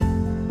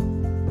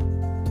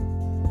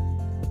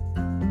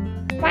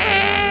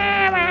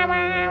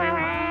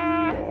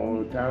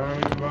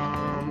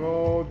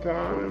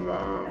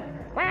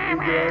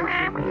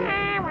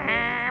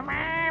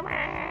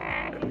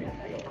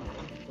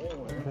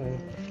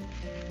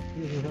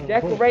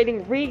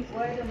Decorating wreaths.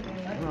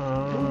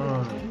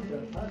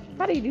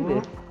 How do you do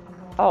this?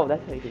 Oh,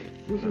 that's how you do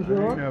it. This is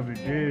yours? Never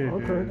did.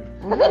 Okay.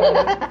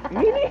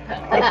 Really?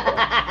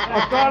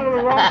 I started on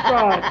the wrong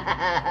side.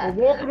 I'm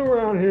walking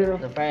around here.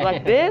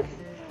 Like this?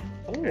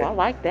 Ooh, I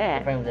like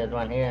that. There's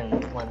one here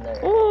and one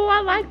there. Ooh,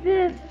 I like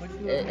this.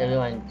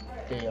 Everyone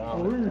do your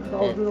own. I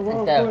was in the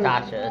wrong Instead of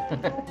place. Tasha.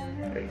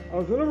 I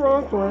was in the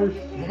wrong place.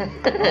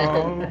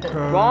 Okay.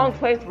 Wrong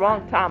place,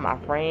 wrong time, my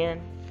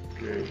friend.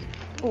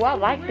 Ooh, I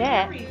like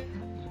that.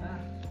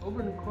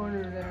 Over the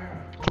corner there.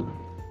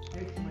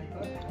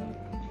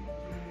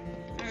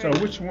 So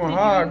which one?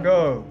 How I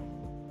go?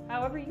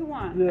 However you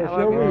want. Yeah,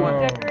 However so you we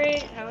want.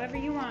 Decorate however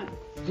you want.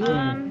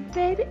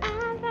 Baby,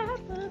 I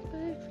love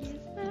Christmas.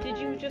 Did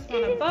you just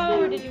want a bow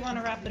or did you want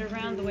to wrap it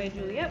around the way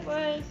Juliet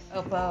was?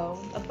 A bow.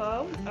 A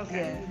bow?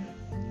 Okay. Yeah.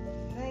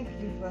 Thank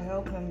you for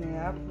helping me.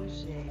 I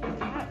appreciate it.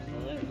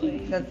 Absolutely.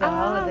 Because the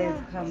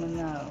holidays coming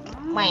up.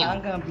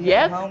 I'm gonna be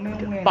Yes, at home in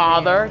winter.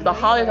 Father, the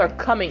holidays are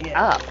coming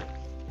up.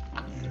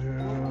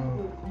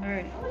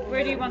 Alright.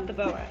 Where do you want the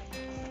bow at?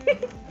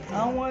 I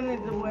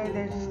wanted the way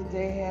that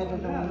they had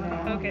it on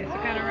there. Okay, so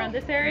kind of around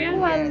this area?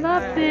 Oh, I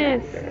love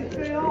this.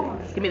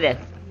 Give me this.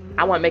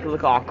 I want to make it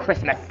look all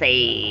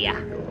Christmassy.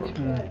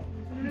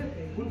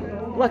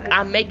 Look,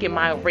 I'm making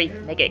my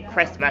wreath make it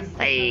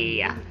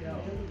Christmassy.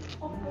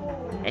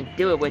 And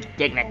do it with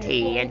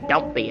dignity and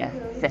don't be a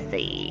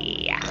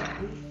sissy.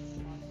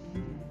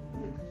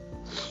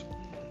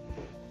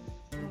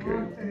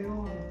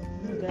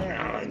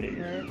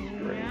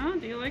 Yeah,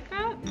 do you like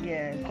that?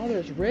 Yes. Oh,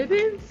 there's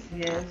ribbons?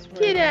 Yes.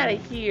 Get out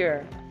of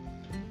here.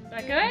 Is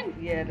that good?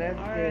 Yeah, that's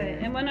Alright,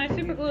 good. and when I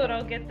super glue it,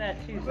 I'll get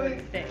that too so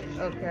it stays.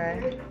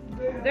 Okay.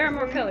 There are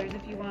more colors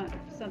if you want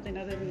something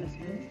other than this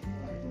one.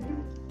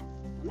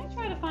 Let me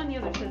try to find the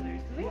other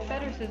scissors, because we have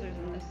better scissors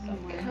than this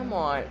somewhere. Come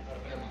on.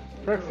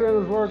 Tex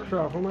Santa's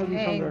workshop. I might do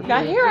something.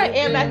 Now here I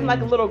am acting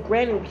like a little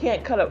granny who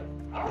can't cut up.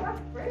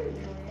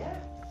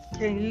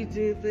 Can you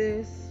do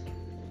this?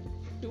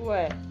 Do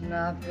what?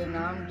 Nothing.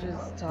 I'm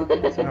just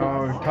talking to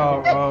No,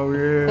 talk. Oh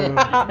yeah.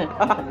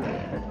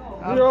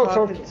 I'm You're all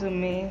talking to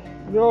me.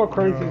 You're all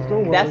crazy.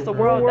 Don't worry. That's the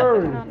world.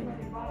 Don't That's worry.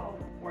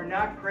 We're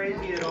not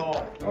crazy at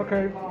all.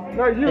 Okay.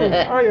 Not you.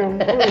 I am.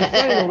 I'm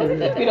insane over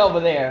here. Get over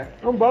there.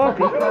 I'm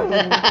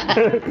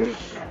bonkers.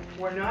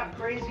 We're not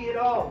crazy at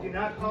all. Do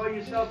not call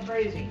yourself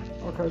crazy.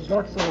 Okay,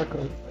 that's not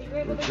good. Were you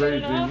able to get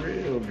it off?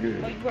 real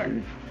good. Oh, you were.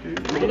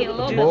 I need a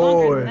little bit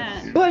longer than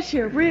that. Bush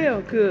it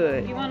real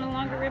good. Do you want a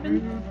longer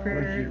ribbon?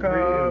 You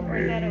call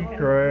me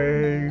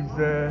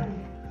crazy,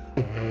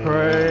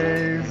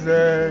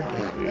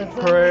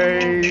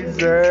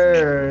 crazy.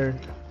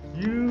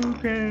 You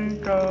can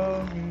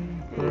call me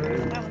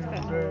crazy.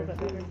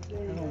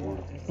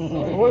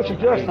 What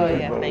suggestion? Oh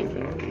yeah, thank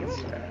you.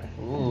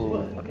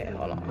 Okay,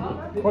 hold on.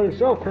 Call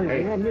yourself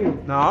crazy, not me.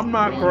 No, I'm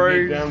not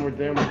crazy. I'm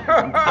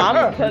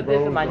gonna put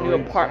this in my new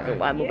apartment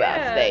when I move out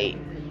of state.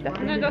 That's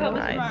I'm gonna go help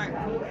nice. Mr.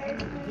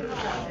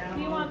 Mark.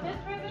 Do you want this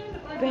ribbon?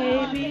 Or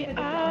Baby,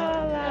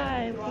 all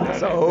I want.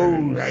 That's an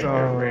old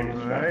song.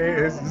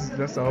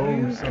 That's an old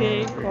You song.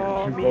 can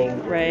call me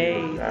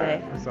crazy,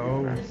 That's an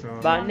old song.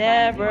 but I'll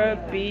never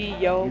be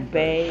your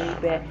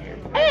baby.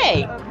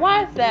 Hey,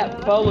 why is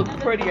that bow look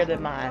prettier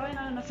than mine?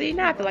 See,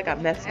 now I feel like I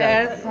messed up.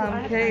 Ask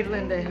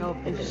Caitlin to help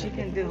you. She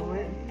can do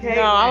it.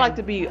 No, I like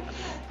to be.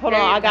 Hold on,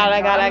 I got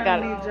it. I'm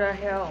gonna need your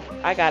help.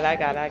 I got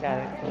it.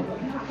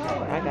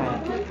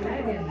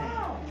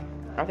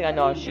 I think I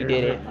know if she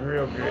did it.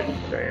 Real good,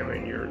 Sam,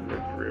 and yours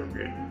looks real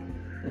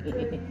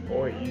good.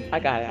 Boy, you I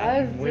got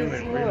it.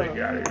 women really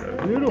got it.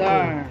 Beautiful.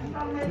 Darn.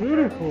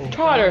 Beautiful.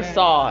 Tartar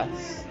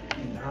sauce,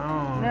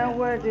 Now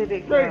where did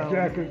it Great go?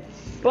 jacket.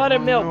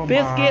 buttermilk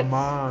biscuits.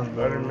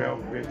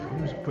 Buttermilk biscuits.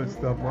 You used to put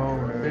stuff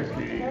on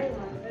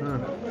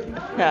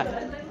there.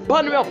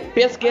 Buttermilk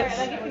biscuits.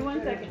 I'll give you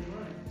 1 second.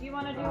 Do you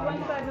want to do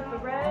one side with the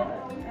red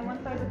and one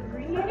side with the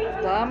green maybe?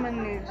 I'm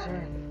gonna need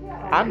your.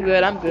 I'm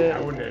good. I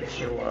wouldn't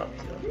show up.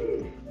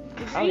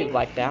 I don't even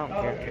like that. I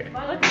don't care. Okay.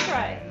 Well, let's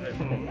try it.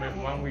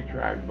 Why don't we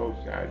try both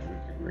sides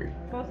with the green?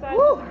 Both sides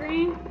with the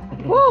green.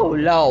 Woo,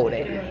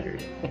 lordy.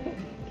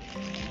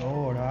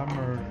 Lord, I'm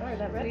Sorry,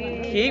 that red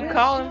one. Keep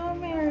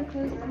calling. Merry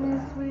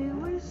Christmas. We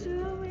wish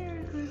you a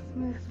Merry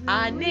Christmas.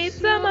 I need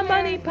some of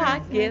money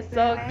pockets,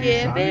 so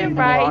give it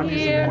right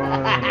here.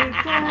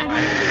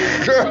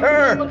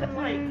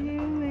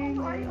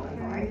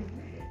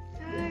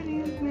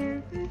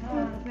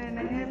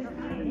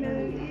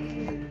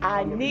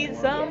 I need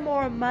some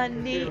more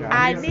money.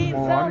 I need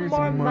some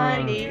more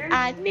money.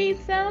 I need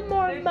some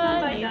more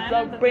money.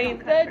 So bring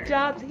the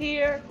jobs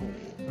here.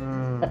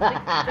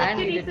 I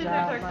need These a scissors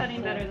are job.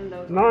 cutting better than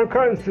those.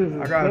 Non-cutting scissors.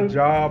 I got a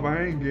job,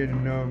 I ain't getting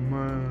enough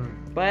money.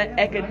 But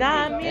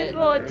economy is a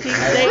little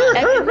cheapskate.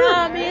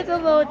 Economy is a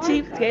little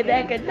cheapskate.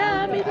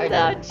 Economy is a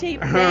little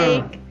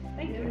cheapskate.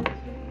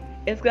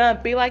 It's gonna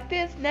be like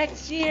this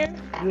next year.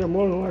 Yeah,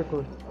 more than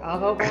likely. I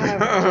hope I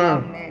have a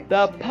job next.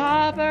 The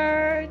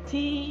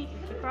poverty.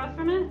 Across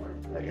from it?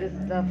 But this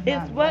stuff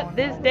It's not what going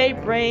this day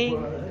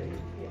brings.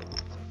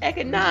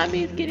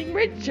 Economy is getting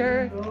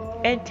richer,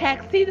 and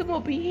tax season will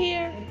be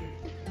here.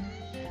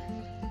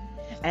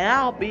 And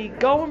I'll be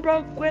going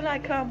broke when I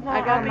come home.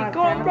 I got I'll my be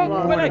going broke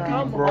friend when I Bro,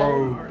 come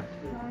home.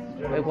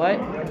 Wait, what?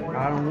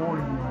 I don't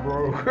want to be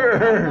broke.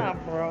 I'm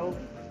not broke.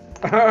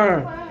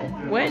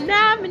 When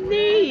I'm in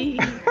need.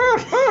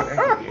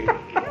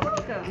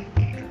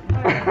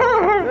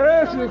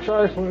 Yeah, she a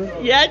trifling.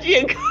 Yeah,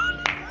 you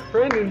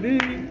Friend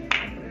indeed.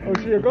 Oh,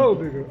 she a gold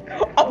digger.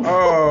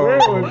 Oh. Where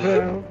was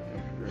town?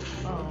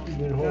 She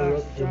been holding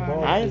up the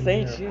ball. I ain't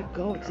saying she a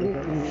gold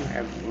digger.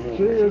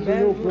 She is a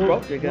no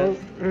Broke digger.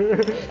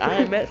 I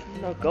ain't messing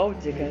with no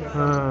gold digger.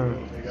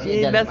 She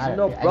ain't messing with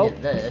no broke.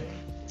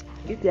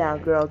 Get down,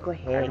 girl. Go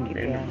ahead.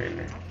 Get down.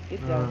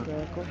 Get down,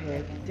 girl. Go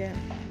ahead. Get down.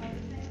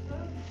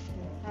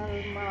 How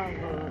does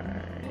mine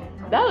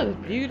look? That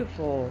looks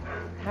beautiful.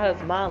 How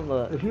does mine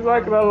look? If you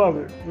like it, I love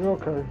it. You're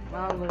okay.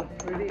 Mine look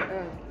pretty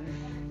ugly.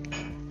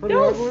 Pretty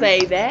Don't ugly? say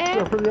Yeah,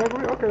 that. pretty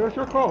ugly? Okay, that's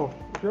your call.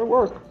 It's your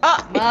work.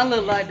 Mine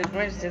look like the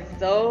Grinch that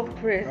stole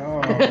Christmas.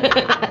 Oh.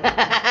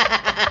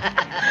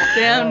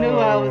 Sam knew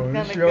I was Oh,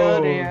 gonna it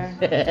go shows.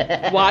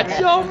 there. Watch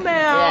your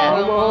mouth.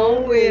 Come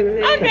on with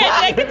it. Okay,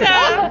 take your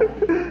time.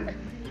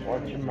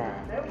 Watch your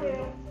mouth.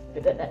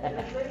 You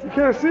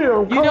can't see it.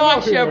 I'm You know I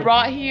coming should have up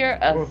brought here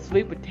a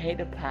sweet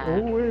potato here. pie. Oh,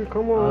 wait,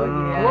 come Oh,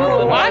 on. yeah. Come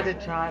on. What? To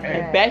try And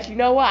that. bet you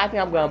know what? I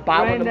think I'm gonna buy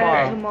one Bring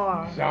that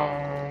tomorrow.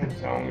 tomorrow.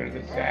 Song of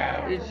the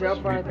South. It's your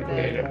Sweet birthday.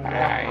 potato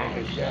pie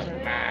in the shut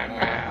my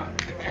mouth.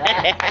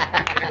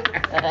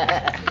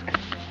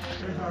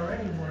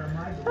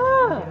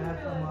 Oh,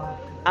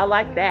 I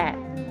like that.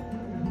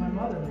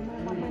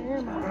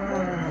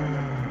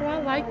 Oh, I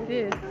like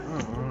this.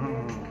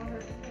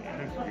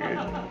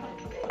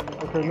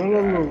 Okay, no,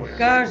 no, no.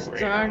 Gosh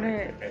darn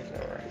it. That's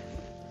all right.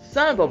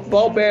 Son of a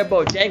Bo-Bear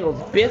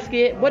Bojangles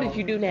biscuit. What did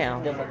you do now?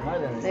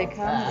 They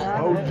come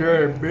out. Oh,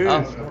 Jerry,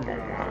 bitch. Come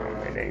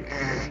on, it ain't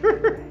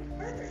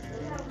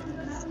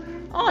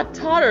Oh,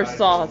 tartar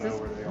sauce.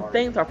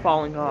 Things are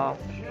falling off.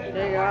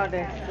 They are.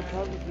 They're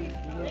supposed to be.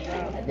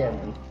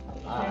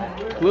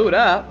 Glued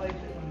up.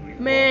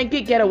 Man,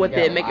 get ghetto with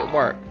it and make it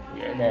work.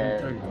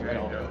 Yeah,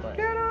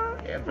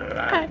 but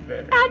I'm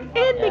better. I'm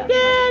in the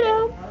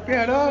ghetto.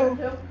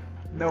 Ghetto.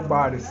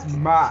 Nobody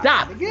smart.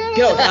 Stop.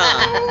 Ghetto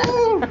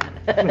time.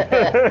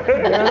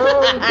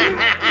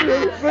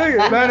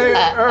 Planet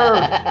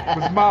Earth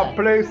was my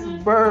place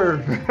of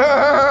birth.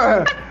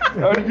 A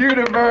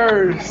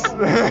universe.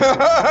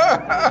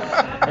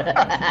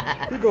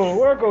 He gonna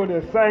work on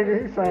this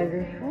singing. He's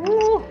singing.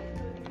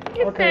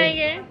 You Okay.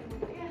 singing.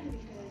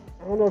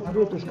 I don't know what to do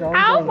with this guy.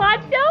 I'll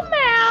watch your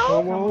mouth.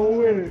 Come on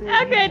with it.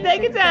 Okay,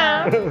 take your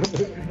time.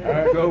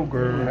 Go,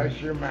 girl. That's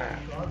your mouth.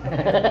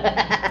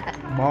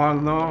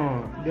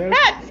 Marlon.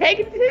 Take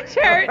it to the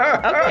church.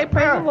 Okay,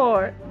 praise the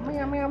Lord.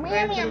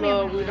 Praise the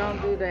Lord, we don't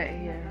do that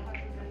here.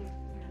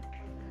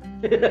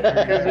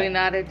 Because we're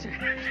not at church.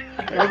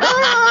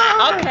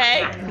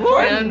 Okay, Sam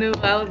Glory. knew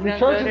I was The going to church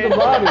go is there. the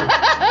body. The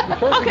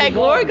church Okay, is the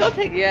Glory, body. go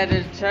take it. Yeah,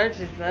 the church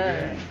is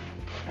us.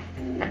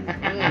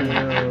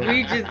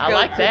 We just I go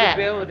like to that.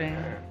 the building.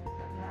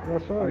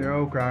 That's right. Yeah,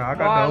 okay. I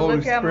Boy,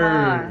 look at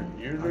mine.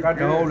 I got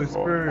the Holy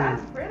Spirit.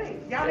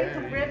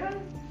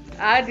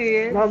 I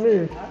did. Not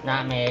me.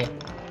 Not me.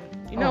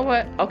 You know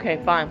what? Okay,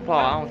 fine, fall.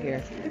 I don't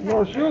care.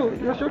 No, it's you.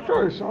 It's your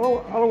choice. I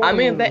don't want I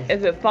mean, if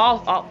it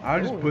falls off. I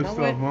just put stuff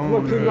on.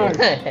 Look too nice.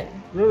 That's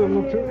Really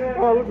look too.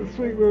 Oh, look at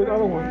sweet bird. I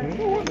don't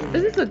want that.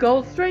 Is this a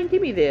gold string?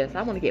 Give me this.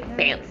 I want to get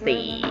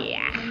fancy.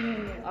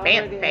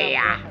 Fancy.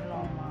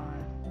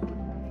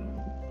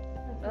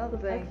 Oh,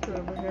 thank you.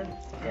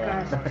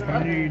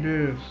 I need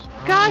this.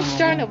 Gosh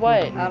darn it,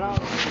 what? I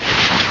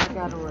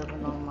got a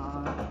ribbon on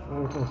mine.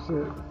 Okay,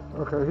 shit.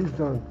 Okay, he's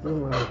done.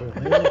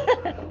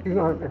 He's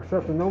not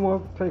accepting no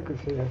more takers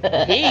here.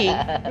 He?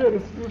 Yeah,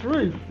 this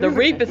reef. The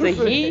reef is a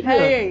he?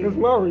 Hey. Yeah, it's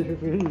my reef.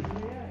 It's a he.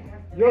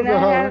 Yours Can a I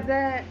have her.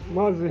 that?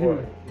 Mine's a he.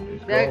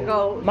 That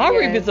goes. My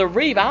reef yes, is a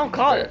reef. I don't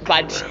call it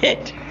by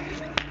gender.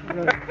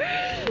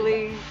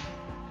 Please.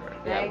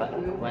 Thank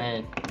you.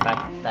 when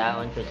back that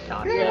one to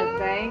chocolate. Yes,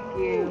 thank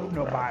you.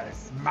 Nobody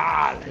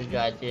smart. We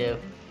got you.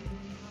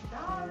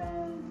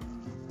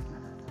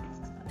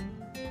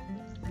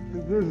 I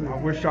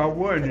wish I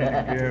wasn't in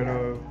the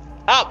ghetto.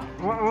 Oh,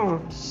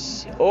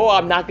 oh,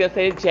 I'm not gonna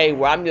say the J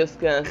word. I'm just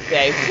gonna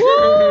say,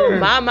 woo,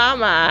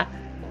 my.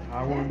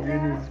 I wouldn't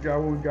get this guy.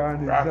 Wouldn't got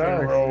in his Rock and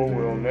accident. roll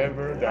will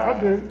never I die.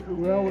 did.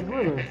 Well, I was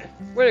with him.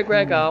 Where did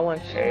Greg go? I want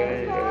to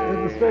Hey,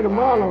 It's the state of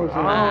mind I was in.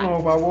 I don't know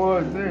if I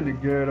was in the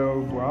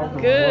ghetto, but I was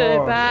on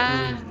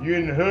Goodbye. you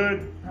in the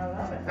hood?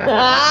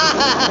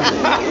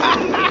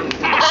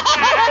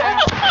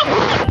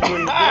 You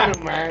in the ghetto,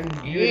 man.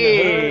 You in the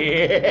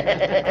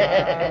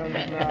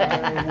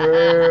hood?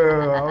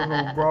 Well, I was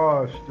on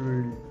Broad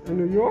Street. In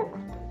New York?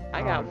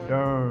 I got.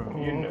 Darn.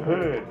 You in the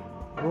hood?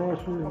 Broad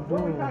Street is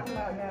done.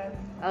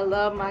 I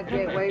love my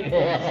gateway.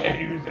 Said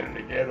he was in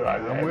the ghetto.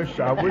 I wish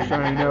I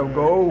ain't never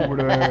go over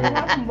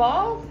there. Some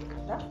balls?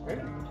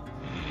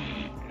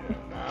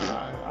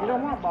 I You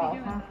don't want balls,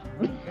 huh?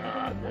 I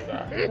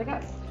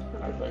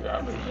think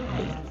I've been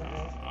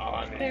all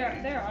I need.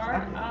 There are.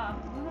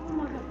 One of them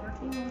wasn't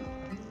working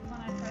when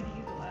I tried to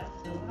use it last,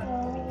 so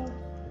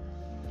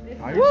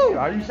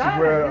I used to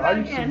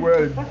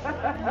wear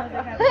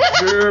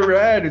sure, I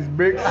had this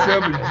big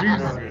silver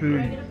Jesus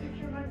piece.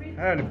 I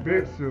had a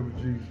big silver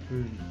Jesus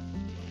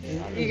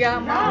piece. You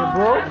got It mine.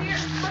 broke?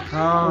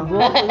 Huh?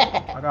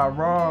 I got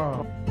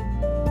robbed.